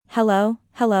Hello,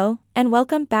 and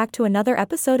welcome back to another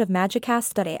episode of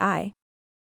Magicast.ai.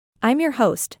 I'm your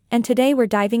host, and today we're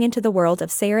diving into the world of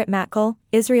sayeret matkal,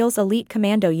 Israel's elite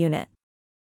commando unit.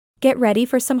 Get ready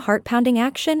for some heart-pounding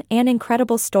action and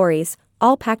incredible stories,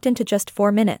 all packed into just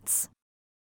 4 minutes.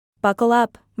 Buckle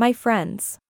up, my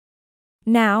friends.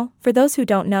 Now, for those who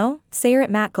don't know, sayeret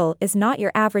matkal is not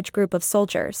your average group of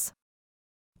soldiers.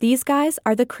 These guys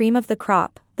are the cream of the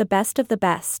crop, the best of the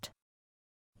best.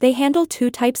 They handle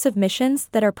two types of missions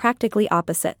that are practically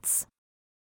opposites.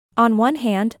 On one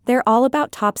hand, they're all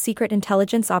about top-secret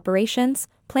intelligence operations,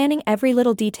 planning every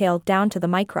little detail down to the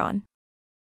micron.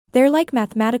 They're like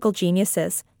mathematical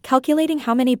geniuses, calculating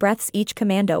how many breaths each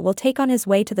commando will take on his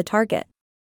way to the target.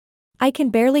 I can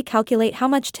barely calculate how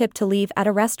much tip to leave at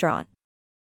a restaurant.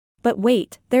 But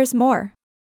wait, there's more.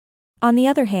 On the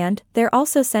other hand, they're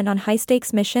also sent on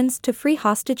high-stakes missions to free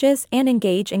hostages and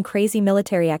engage in crazy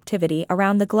military activity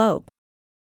around the globe.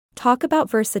 Talk about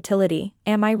versatility,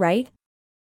 am I right?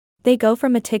 They go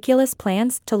from meticulous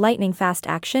plans to lightning-fast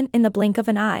action in the blink of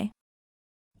an eye.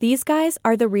 These guys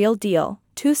are the real deal,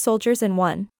 2 soldiers in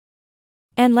 1.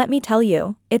 And let me tell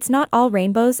you, it's not all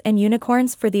rainbows and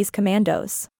unicorns for these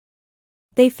commandos.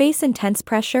 They face intense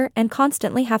pressure and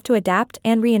constantly have to adapt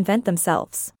and reinvent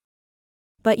themselves.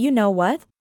 But you know what?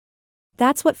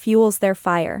 That's what fuels their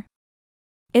fire.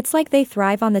 It's like they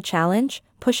thrive on the challenge,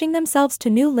 pushing themselves to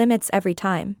new limits every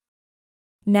time.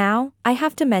 Now, I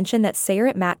have to mention that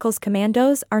sayeret matkal's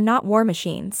commandos are not war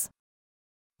machines.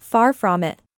 Far from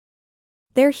it.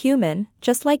 They're human,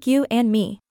 just like you and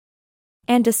me.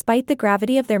 And despite the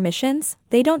gravity of their missions,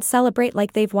 they don't celebrate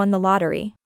like they've won the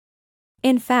lottery.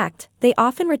 In fact, they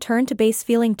often return to base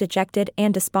feeling dejected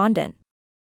and despondent.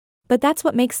 But that's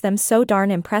what makes them so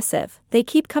darn impressive. They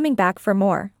keep coming back for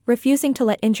more, refusing to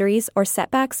let injuries or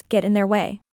setbacks get in their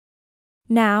way.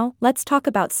 Now, let's talk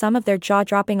about some of their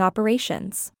jaw-dropping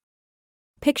operations.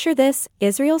 Picture this: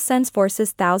 Israel sends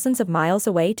forces thousands of miles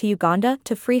away to Uganda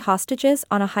to free hostages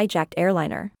on a hijacked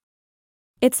airliner.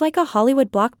 It's like a Hollywood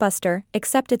blockbuster,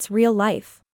 except it's real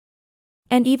life.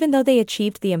 And even though they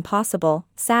achieved the impossible,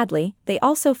 sadly, they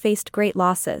also faced great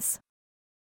losses.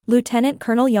 Lieutenant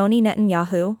Colonel Yoni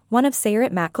Netanyahu, one of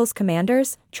sayeret matkal's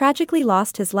commanders, tragically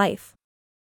lost his life.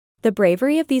 The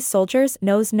bravery of these soldiers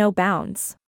knows no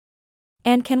bounds.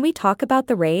 And can we talk about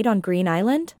the raid on Green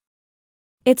Island?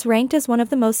 It's ranked as one of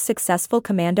the most successful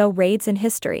commando raids in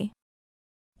history.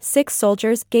 6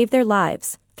 soldiers gave their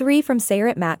lives, 3 from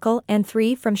sayeret matkal and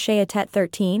 3 from sayeret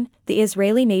 13, the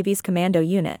Israeli Navy's commando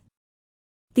unit.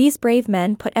 These brave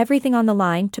men put everything on the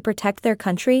line to protect their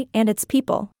country and its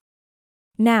people.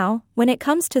 Now, when it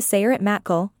comes to sayeret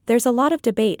matkal, there's a lot of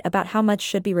debate about how much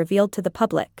should be revealed to the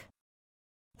public.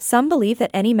 Some believe that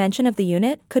any mention of the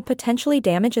unit could potentially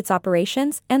damage its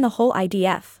operations and the whole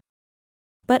IDF.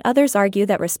 But others argue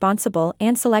that responsible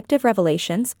and selective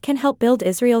revelations can help build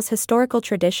Israel's historical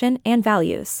tradition and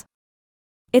values.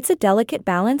 It's a delicate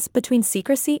balance between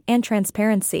secrecy and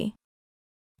transparency.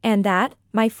 And that,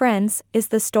 my friends, is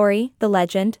the story, the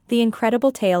legend, the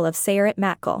incredible tale of sayeret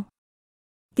matkal.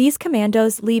 These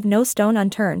commandos leave no stone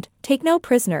unturned, take no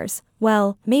prisoners,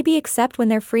 well, maybe except when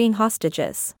they're freeing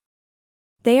hostages.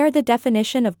 They are the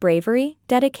definition of bravery,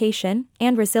 dedication,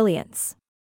 and resilience.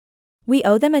 We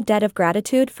owe them a debt of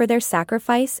gratitude for their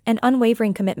sacrifice and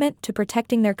unwavering commitment to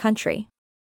protecting their country.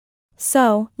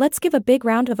 So, let's give a big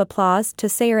round of applause to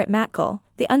sayeret matkal,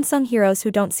 the unsung heroes who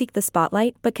don't seek the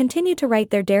spotlight but continue to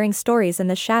write their daring stories in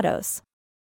the shadows.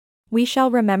 We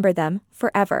shall remember them,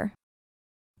 forever.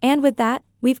 And with that,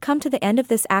 we've come to the end of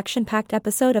this action-packed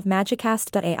episode of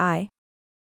Magicast.ai.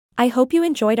 I hope you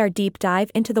enjoyed our deep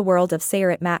dive into the world of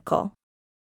sayeret matkal.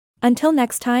 Until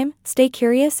next time, stay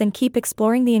curious and keep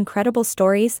exploring the incredible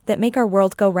stories that make our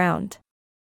world go round.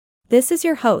 This is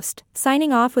your host,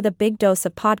 signing off with a big dose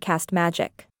of podcast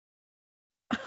magic.